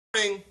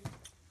morning.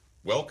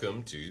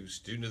 Welcome to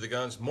Student of the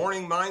Gun's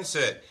Morning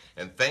Mindset,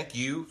 and thank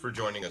you for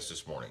joining us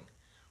this morning.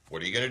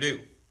 What are you going to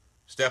do?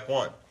 Step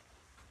 1,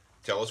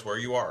 tell us where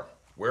you are.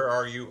 Where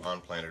are you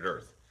on planet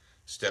Earth?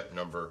 Step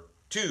number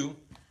 2,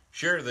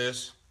 share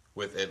this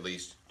with at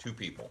least 2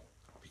 people,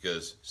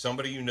 because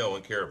somebody you know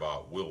and care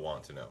about will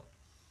want to know.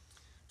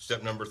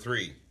 Step number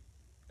 3,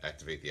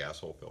 activate the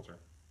asshole filter.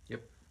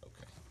 Yep.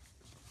 Okay.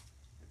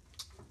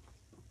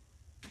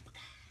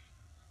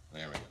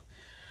 There we go.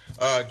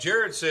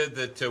 Jared said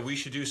that we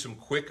should do some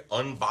quick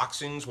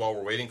unboxings while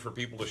we're waiting for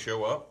people to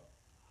show up.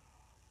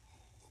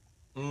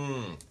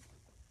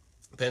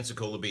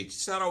 Pensacola Beach.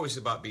 It's not always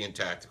about being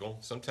tactical.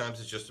 Sometimes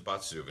it's just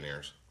about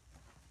souvenirs.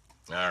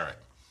 All right.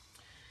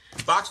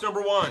 Box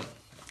number 1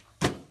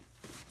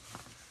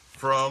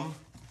 from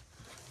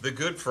the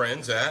good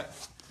friends at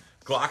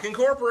Glock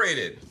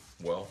Incorporated.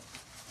 Well,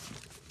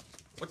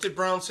 what did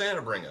Brown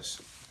Santa bring us?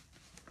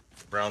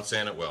 Brown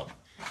Santa, well,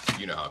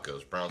 you know how it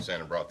goes. Brown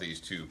Santa brought these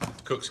to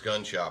Cook's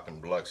Gun Shop in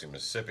Biloxi,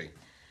 Mississippi.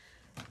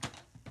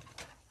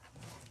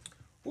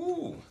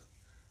 Ooh,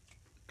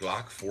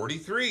 Glock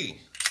 43.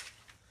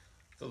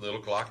 The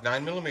little Glock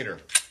 9mm.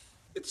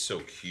 It's so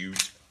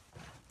cute.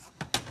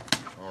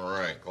 All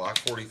right, Glock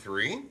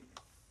 43.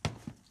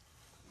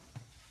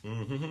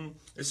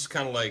 This is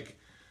kind of like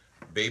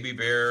Baby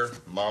Bear,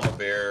 Mama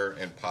Bear,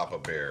 and Papa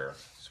Bear.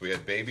 So we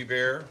had Baby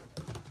Bear.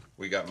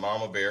 We got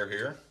Mama Bear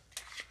here.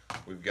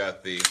 We've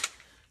got the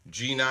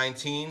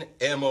G19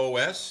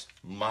 MOS,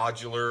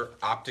 Modular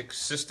Optic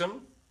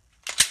System.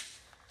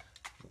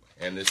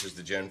 And this is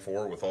the Gen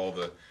 4 with all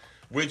the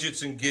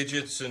widgets and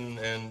gadgets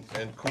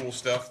and cool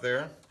stuff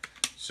there.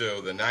 So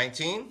the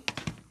 19.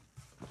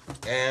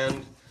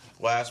 And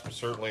last but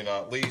certainly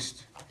not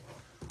least,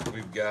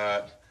 we've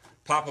got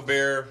Papa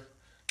Bear,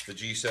 the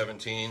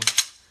G17.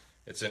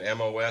 It's an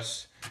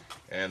MOS,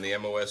 and the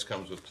MOS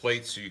comes with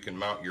plates so you can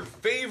mount your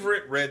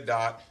favorite red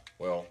dot,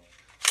 well,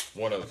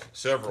 one of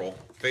several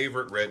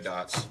favorite red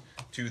dots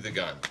to the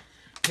gun.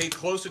 Pay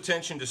close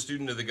attention to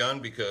Student of the Gun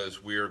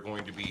because we are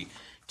going to be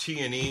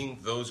T&Ing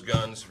those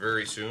guns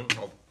very soon.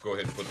 I'll go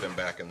ahead and put them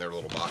back in their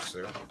little box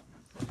there.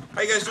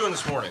 How you guys doing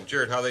this morning?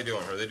 Jared, how are they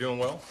doing? Are they doing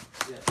well?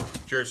 Yeah.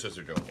 Jared says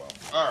they're doing well.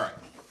 All right.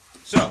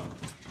 So,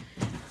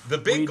 the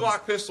big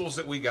Glock pistols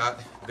that we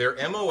got, they're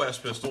MOS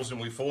pistols, and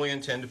we fully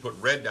intend to put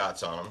red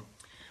dots on them.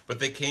 But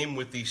they came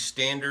with the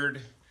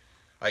standard,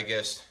 I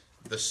guess,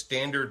 the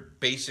standard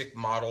basic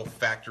model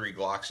factory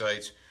Glock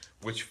sights,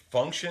 which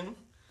function.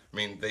 I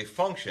mean, they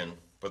function,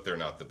 but they're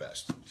not the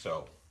best.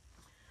 So,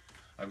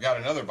 I've got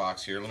another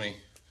box here. Let me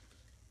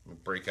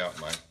break out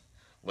my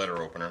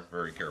letter opener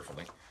very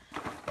carefully.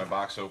 My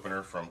box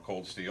opener from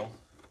Cold Steel.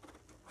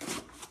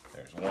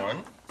 There's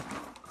 1,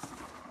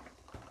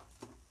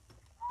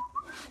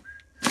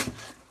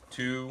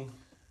 2.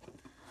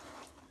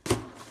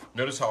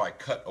 Notice how I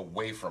cut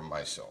away from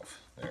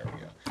myself. There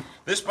we go.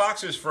 This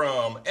box is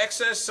from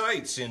XS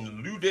Sights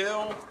in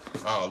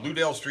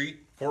Ludell Street,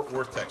 Fort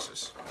Worth,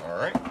 Texas. All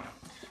right.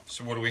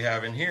 So what do we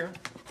have in here?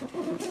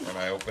 And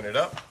I open it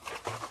up.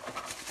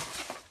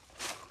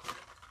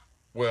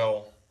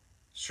 Well,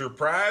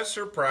 surprise,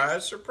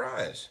 surprise,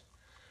 surprise.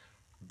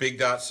 Big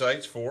dot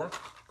sights for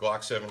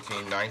Glock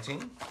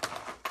 17-19.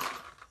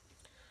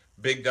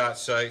 Big dot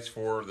sights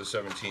for the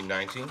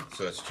 17-19,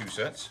 so that's 2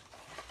 sets.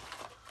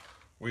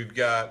 We've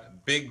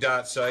got big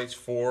dot sights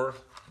for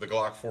the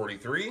Glock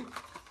 43,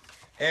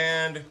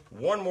 and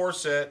 1 more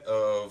set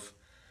of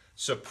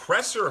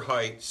suppressor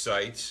height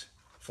sights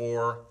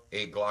for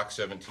a Glock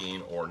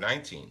 17 or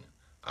 19.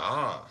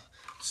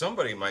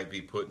 Somebody might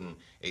be putting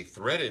a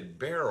threaded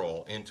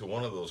barrel into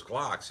one of those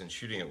Glocks and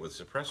shooting it with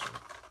suppressor.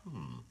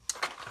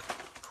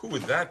 Who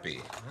would that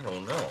be? I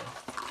don't know.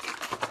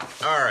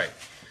 All right,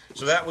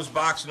 so that was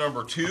box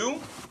number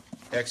 2,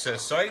 XS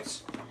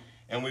Sights.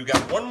 And we've got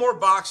 1 more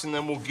box, and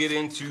then we'll get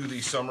into the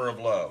Summer of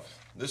Love.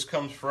 This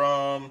comes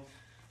from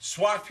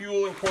SWAT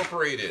Fuel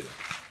Incorporated.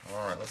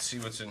 All right, let's see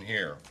what's in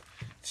here.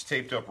 It's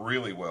taped up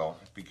really well.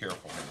 Be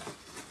careful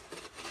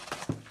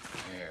here.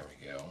 There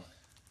we go.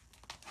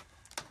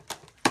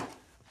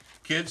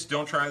 Kids,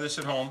 don't try this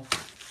at home.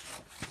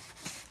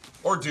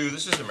 Or do.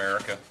 This is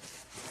America.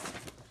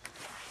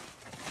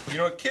 You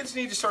know what? Kids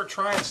need to start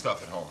trying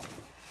stuff at home.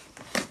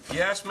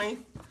 You ask me?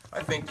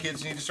 I think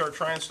kids need to start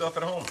trying stuff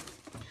at home.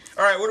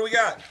 All right, what do we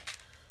got?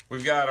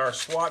 We've got our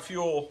SWAT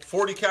Fuel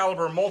 40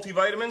 caliber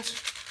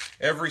multivitamins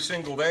every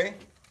single day.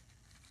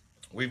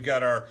 We've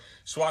got our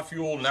SWAT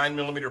Fuel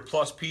 9mm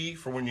plus P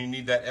for when you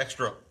need that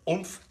extra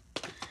oomph.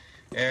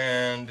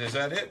 And is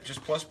that it?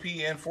 Just plus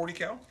P and 40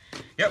 cal?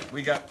 Yep,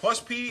 we got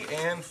plus P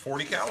and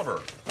 40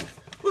 caliber.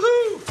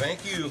 Woohoo!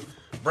 Thank you,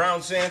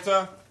 Brown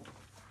Santa.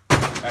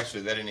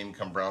 Actually, that didn't even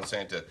come Brown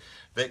Santa.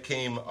 That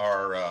came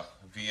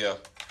via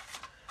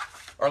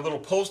our little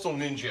postal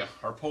ninja.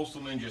 Our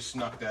postal ninja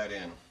snuck that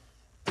in.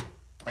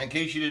 In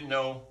case you didn't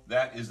know,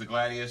 that is the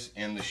Gladius,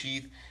 and the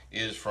sheath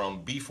is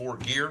from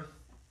B4 Gear.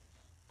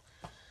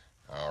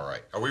 All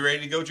right, are we ready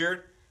to go,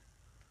 Jared?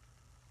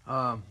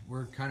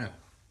 We're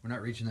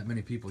not reaching that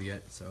many people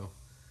yet, so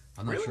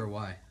I'm not sure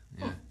why.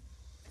 Yeah.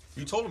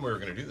 You told him we were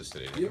going to do this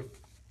today, didn't Yep. you?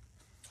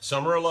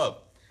 Summer of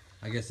Love.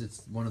 I guess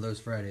it's one of those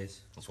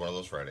Fridays. It's one of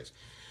those Fridays.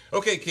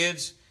 Okay,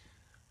 kids.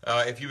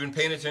 If you've been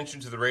paying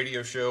attention to the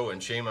radio show,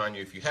 and shame on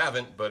you if you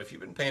haven't, but if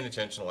you've been paying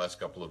attention the last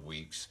couple of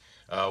weeks,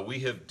 we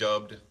have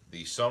dubbed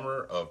the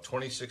summer of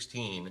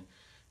 2016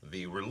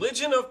 the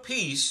Religion of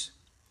Peace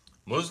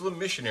Muslim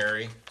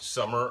Missionary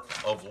Summer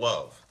of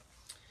Love.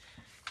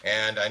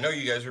 And I know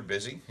you guys are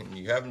busy and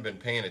you haven't been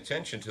paying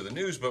attention to the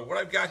news, but what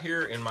I've got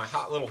here in my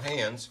hot little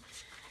hands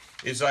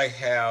is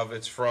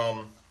it's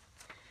from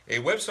a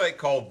website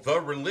called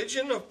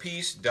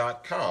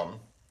thereligionofpeace.com,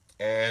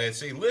 and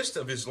it's a list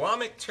of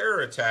Islamic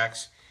terror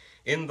attacks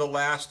in the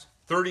last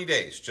 30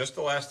 days, just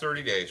the last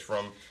 30 days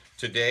from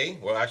today.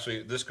 Well,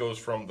 actually, this goes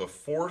from the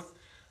 4th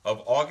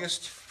of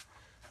August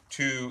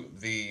to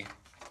the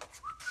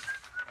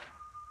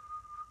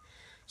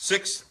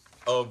 6th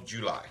of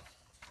July.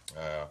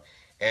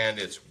 And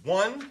it's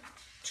 1,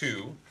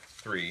 2,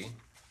 3,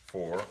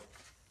 4,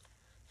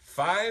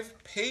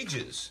 5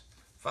 pages.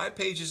 5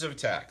 pages of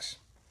attacks.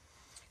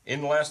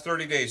 In the last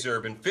 30 days, there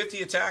have been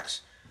 50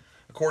 attacks,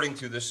 according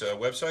to this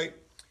website.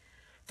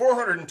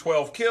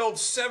 412 killed,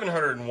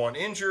 701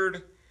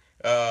 injured.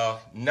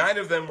 9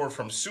 of them were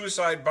from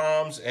suicide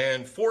bombs,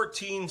 and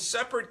 14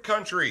 separate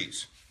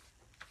countries.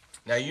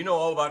 Now, you know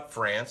all about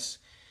France,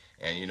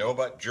 and you know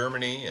about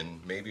Germany,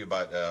 and maybe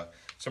about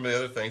some of the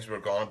other things that were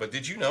going on. But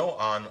did you know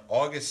on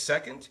August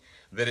 2nd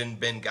that in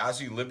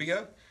Benghazi,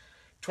 Libya,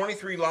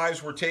 23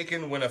 lives were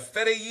taken when a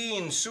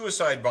Fedayeen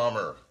suicide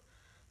bomber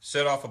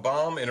set off a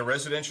bomb in a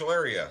residential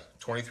area.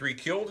 23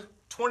 killed,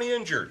 20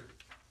 injured.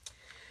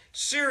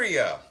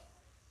 Syria,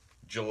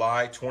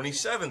 July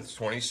 27th,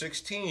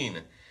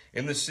 2016,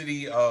 in the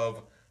city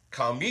of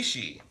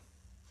Khamishi.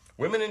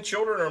 Women and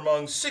children are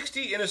among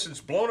 60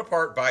 innocents blown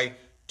apart by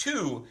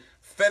 2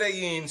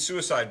 Fedayeen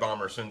suicide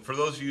bombers. And for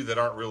those of you that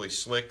aren't really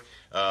slick,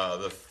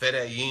 the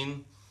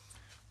Fedayeen,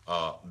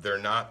 they're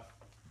not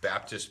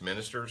Baptist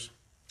ministers.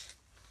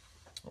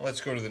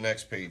 Let's go to the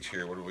next page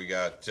here. What do we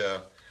got?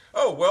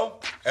 Oh, well,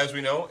 as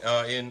we know,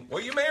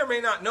 you may or may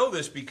not know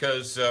this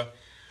because,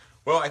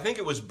 I think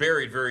it was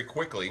buried very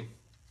quickly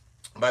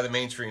by the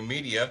mainstream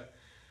media.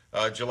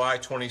 July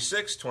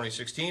 26,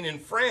 2016, in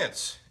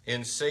France,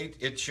 in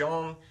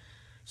Saint-Étienne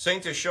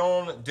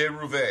de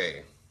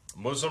Roubaix.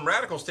 Muslim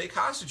radicals take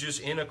hostages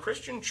in a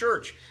Christian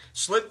church,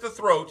 slit the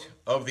throat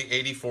of the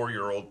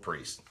 84-year-old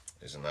priest.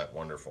 Isn't that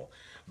wonderful?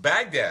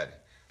 Baghdad,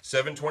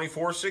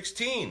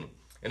 7/24/16.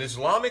 An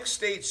Islamic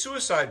State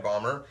suicide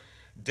bomber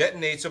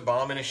detonates a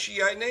bomb in a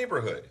Shiite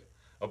neighborhood,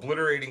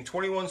 obliterating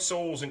 21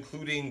 souls,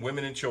 including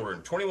women and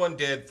children. 21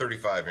 dead,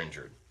 35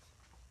 injured.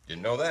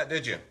 Didn't know that,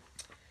 did you?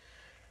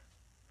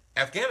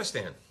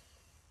 Afghanistan,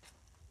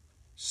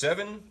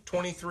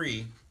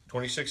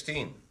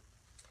 7/23/2016.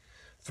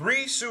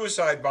 3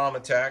 suicide bomb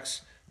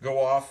attacks go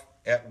off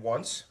at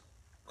once,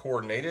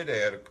 coordinated. They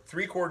had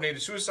 3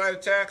 coordinated suicide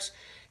attacks,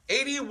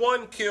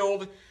 81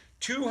 killed,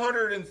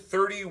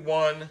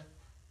 231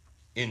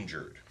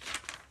 injured.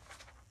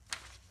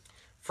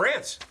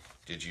 France,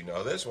 did you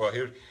know this? Well,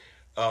 here,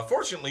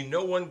 fortunately,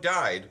 no one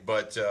died,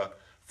 but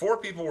 4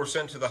 people were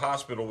sent to the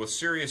hospital with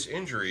serious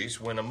injuries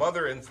when a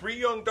mother and 3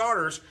 young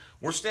daughters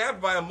were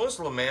stabbed by a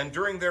Muslim man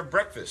during their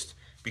breakfast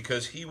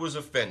because he was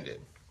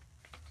offended.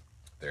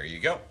 There you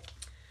go.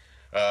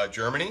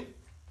 Germany,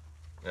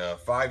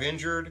 5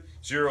 injured,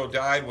 0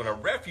 died when a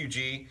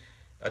refugee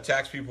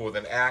attacks people with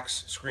an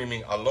axe,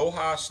 screaming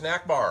 "Aloha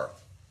snack bar."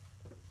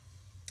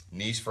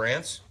 Nice,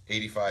 France,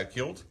 85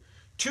 killed,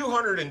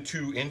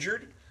 202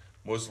 injured.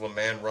 Muslim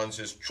man runs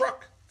his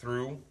truck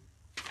through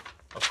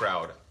a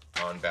crowd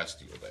on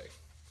Bastille Day.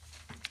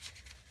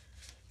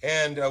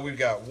 And we've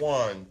got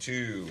 1,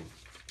 2,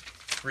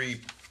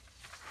 3,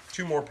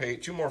 2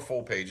 more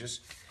full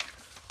pages.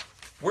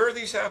 Where are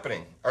these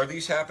happening? Are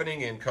these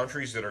happening in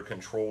countries that are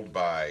controlled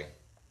by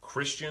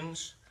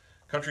Christians?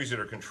 Countries that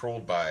are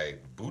controlled by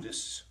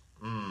Buddhists?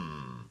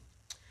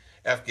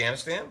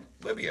 Afghanistan,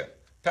 Libya,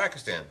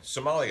 Pakistan,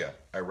 Somalia,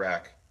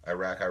 Iraq,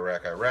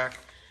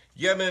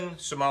 Yemen,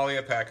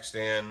 Somalia,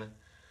 Pakistan,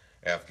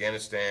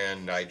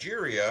 Afghanistan,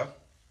 Nigeria,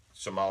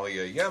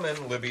 Somalia,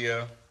 Yemen,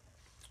 Libya,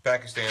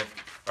 Pakistan.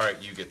 All right,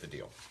 you get the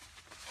deal.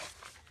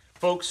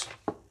 Folks,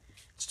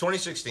 it's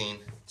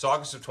 2016. It's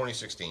August of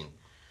 2016.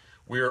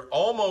 We are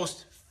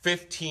almost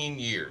 15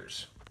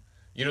 years.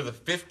 You know, the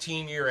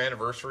 15-year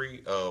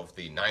anniversary of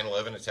the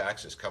 9/11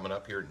 attacks is coming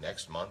up here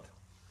next month.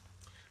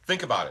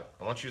 Think about it.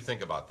 I want you to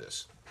think about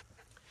this.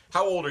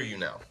 How old are you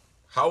now?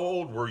 How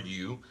old were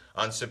you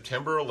on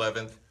September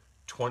 11th,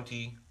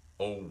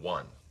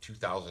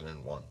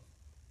 2001?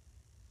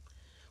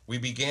 We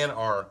began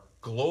our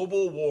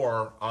global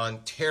war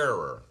on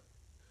terror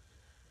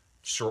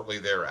shortly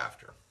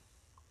thereafter.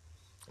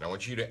 And I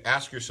want you to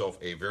ask yourself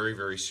a very,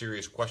 very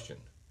serious question.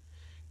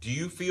 Do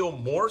you feel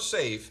more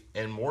safe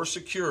and more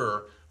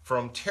secure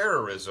from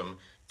terrorism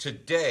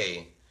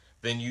today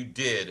than you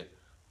did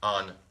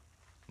on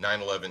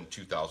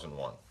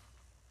 9/11/2001?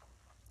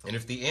 And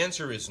if the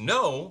answer is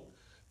no,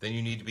 then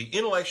you need to be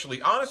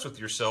intellectually honest with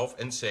yourself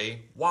and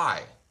say,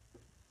 why?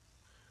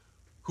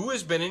 Who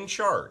has been in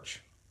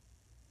charge?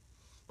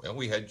 Well,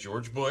 we had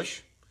George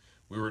Bush.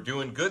 We were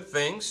doing good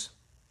things,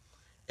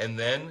 and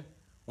then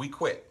we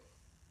quit.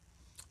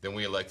 Then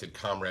we elected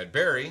Comrade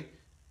Barry,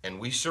 and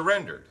we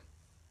surrendered.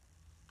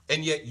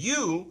 And yet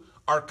you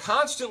are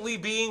constantly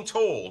being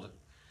told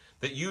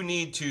that you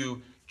need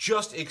to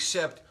just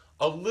accept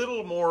a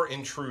little more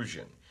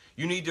intrusion.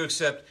 You need to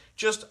accept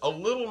just a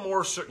little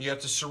more, you have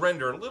to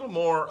surrender a little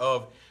more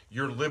of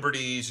your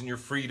liberties and your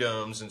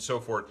freedoms and so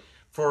forth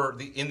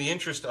in the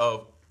interest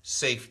of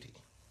safety,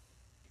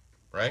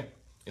 right?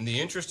 In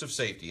the interest of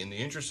safety, in the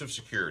interest of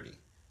security.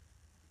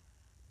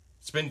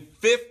 It's been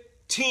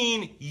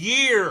 15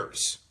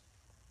 years.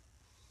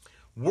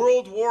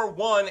 World War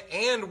I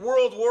and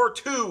World War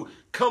II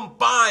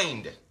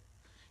combined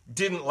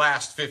didn't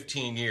last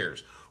 15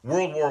 years.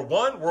 World War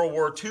I, World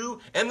War II,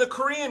 and the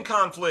Korean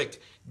conflict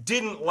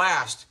didn't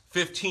last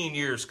 15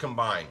 years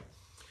combined.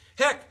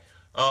 Heck,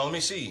 let me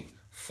see,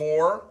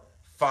 4,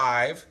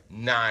 5,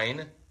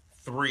 9,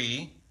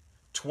 3,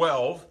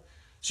 12.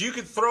 So you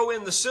could throw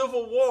in the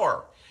Civil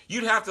War.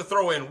 You'd have to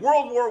throw in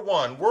World War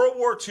I, World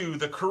War II,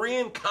 the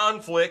Korean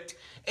conflict,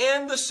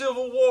 and the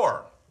Civil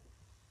War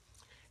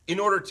in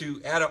order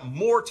to add up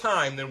more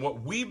time than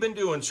what we've been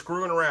doing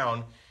screwing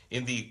around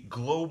in the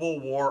global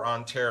war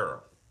on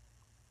terror.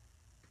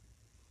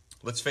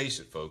 Let's face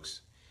it,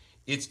 folks.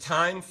 It's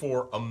time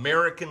for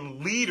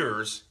American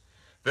leaders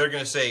that are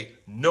going to say,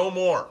 no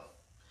more.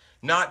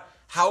 Not,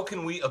 how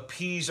can we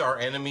appease our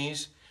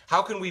enemies?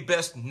 How can we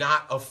best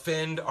not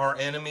offend our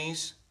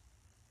enemies?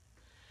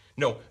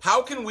 No,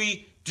 how can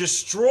we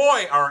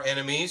destroy our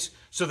enemies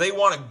so they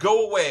want to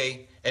go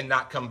away and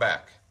not come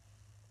back?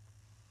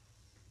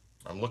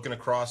 I'm looking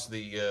across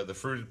the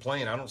fruited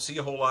plain. I don't see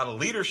a whole lot of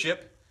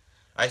leadership.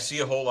 I see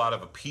a whole lot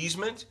of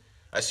appeasement.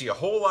 I see a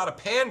whole lot of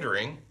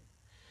pandering.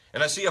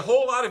 And I see a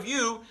whole lot of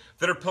you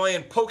that are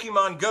playing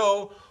Pokemon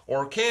Go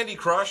or Candy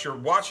Crush or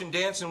watching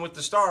Dancing with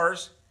the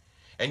Stars,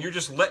 and you're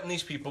just letting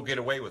these people get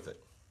away with it.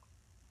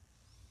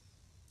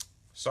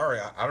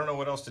 Sorry, I don't know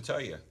what else to tell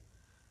you.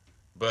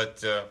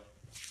 But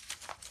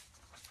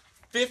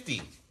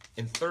 50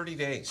 in 30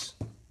 days.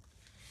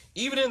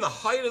 Even in the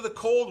height of the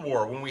Cold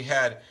War, when we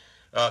had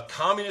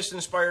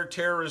communist-inspired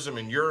terrorism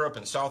in Europe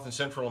and South and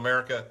Central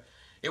America,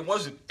 it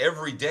wasn't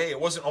every day. It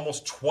wasn't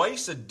almost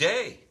twice a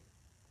day.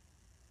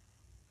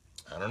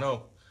 I don't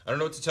know. I don't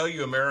know what to tell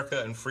you,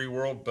 America and free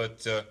world,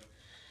 but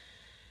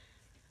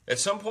at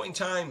some point in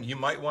time, you're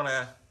going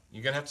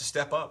to have to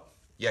step up.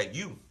 Yeah,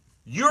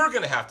 you're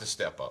going to have to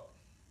step up.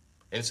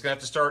 And it's going to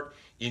have to start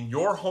in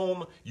your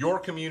home, your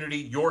community,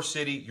 your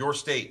city, your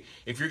state.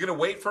 If you're going to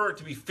wait for it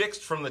to be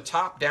fixed from the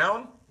top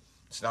down,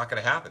 it's not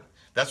going to happen.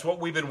 That's what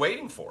we've been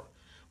waiting for.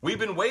 We've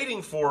been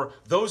waiting for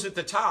those at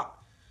the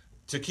top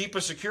to keep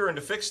us secure and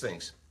to fix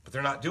things, but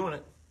they're not doing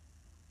it.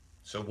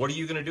 So what are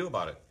you going to do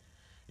about it?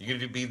 You're going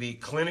to be the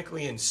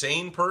clinically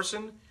insane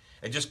person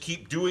and just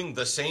keep doing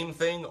the same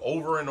thing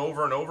over and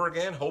over and over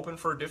again, hoping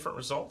for a different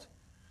result?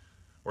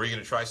 Or are you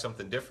going to try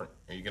something different?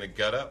 Are you going to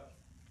gut up?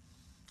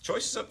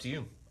 Choice is up to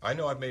you. I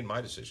know I've made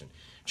my decision.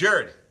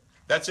 Jared,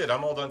 that's it.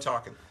 I'm all done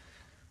talking.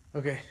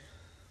 Okay.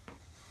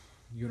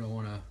 You're going to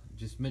want to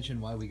just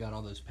mention why we got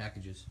all those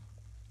packages.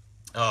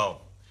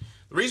 Oh,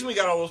 the reason we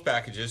got all those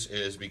packages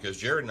is because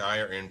Jared and I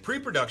are in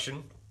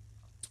pre-production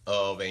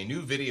of a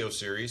new video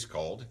series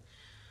called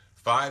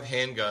 5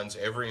 Handguns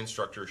Every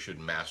Instructor Should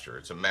Master.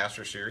 It's a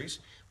master series.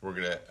 We're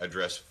going to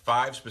address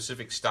 5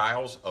 specific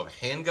styles of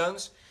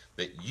handguns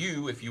that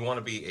you, if you want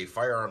to be a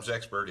firearms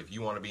expert, if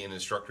you want to be an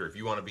instructor, if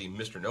you want to be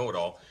Mr.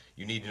 Know-It-All,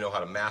 you need to know how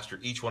to master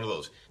each one of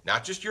those.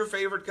 Not just your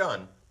favorite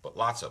gun, but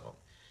lots of them.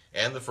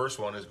 And the first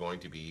one is going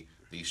to be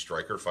the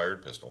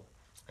striker-fired pistol.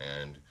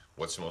 And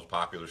what's the most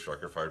popular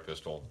striker-fired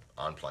pistol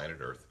on planet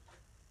Earth?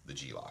 The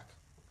G-Lock.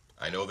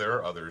 I know there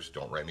are others.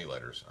 Don't write me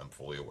letters. I'm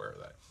fully aware of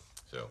that.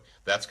 So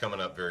that's coming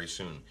up very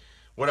soon.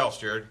 What else,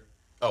 Jared?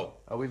 Oh,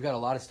 we've got a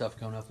lot of stuff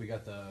coming up. We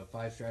got the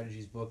 5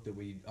 Strategies book that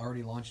we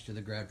already launched to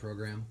the grad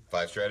program.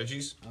 5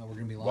 Strategies? We're going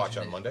to be launching Watch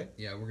on Monday?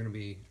 Yeah, we're going to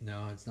be...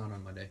 No, it's not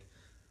on Monday.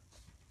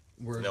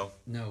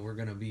 No, we're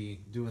going to be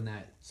doing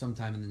that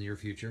sometime in the near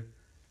future.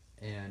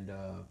 And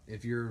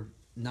if you're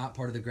not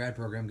part of the grad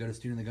program, go to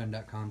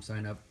studentthegun.com,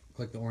 sign up,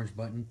 click the orange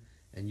button,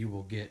 and you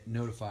will get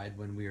notified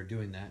when we are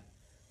doing that.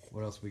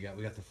 What else we got?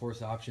 We got the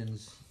Force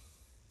Options...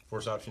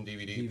 Force Option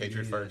DVD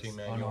Patriot Fireteam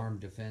Manual. Unarmed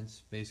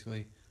defense,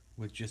 basically,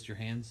 with just your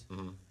hands.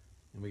 Mm-hmm.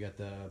 And we got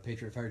the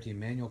Patriot Fireteam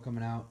Manual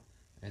coming out,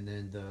 and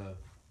then the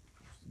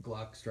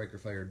Glock Striker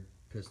Fired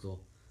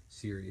Pistol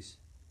series.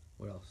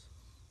 What else?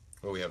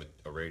 Well, we have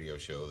a radio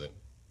show that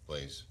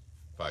plays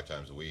 5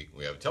 times a week.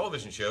 We have a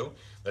television show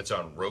that's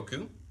on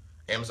Roku,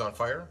 Amazon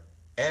Fire,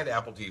 and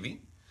Apple TV.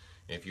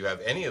 And if you have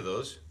any of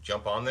those,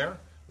 jump on there.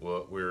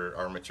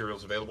 Our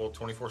material's available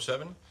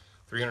 24/7,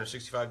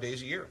 365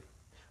 days a year.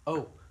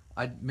 Oh,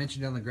 I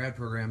mentioned on the grad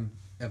program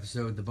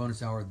episode, the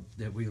bonus hour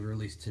that we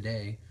released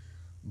today,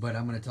 but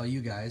I'm going to tell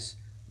you guys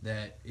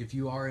that if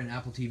you are an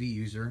Apple TV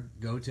user,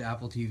 go to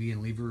Apple TV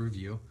and leave a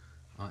review.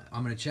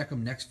 I'm going to check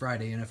them next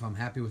Friday, and if I'm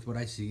happy with what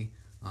I see,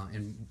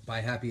 And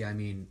by happy, I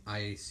mean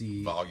I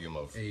see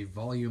a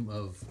volume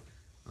of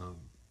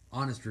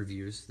honest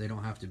reviews. They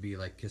don't have to be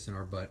like kissing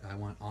our butt. I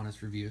want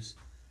honest reviews.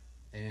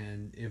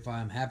 And if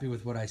I'm happy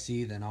with what I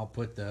see, then I'll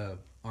put the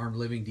Armed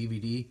Living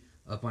DVD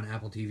up on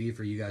Apple TV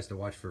for you guys to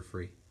watch for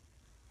free.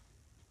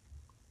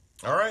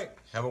 All right.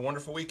 Have a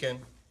wonderful weekend.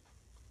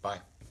 Bye.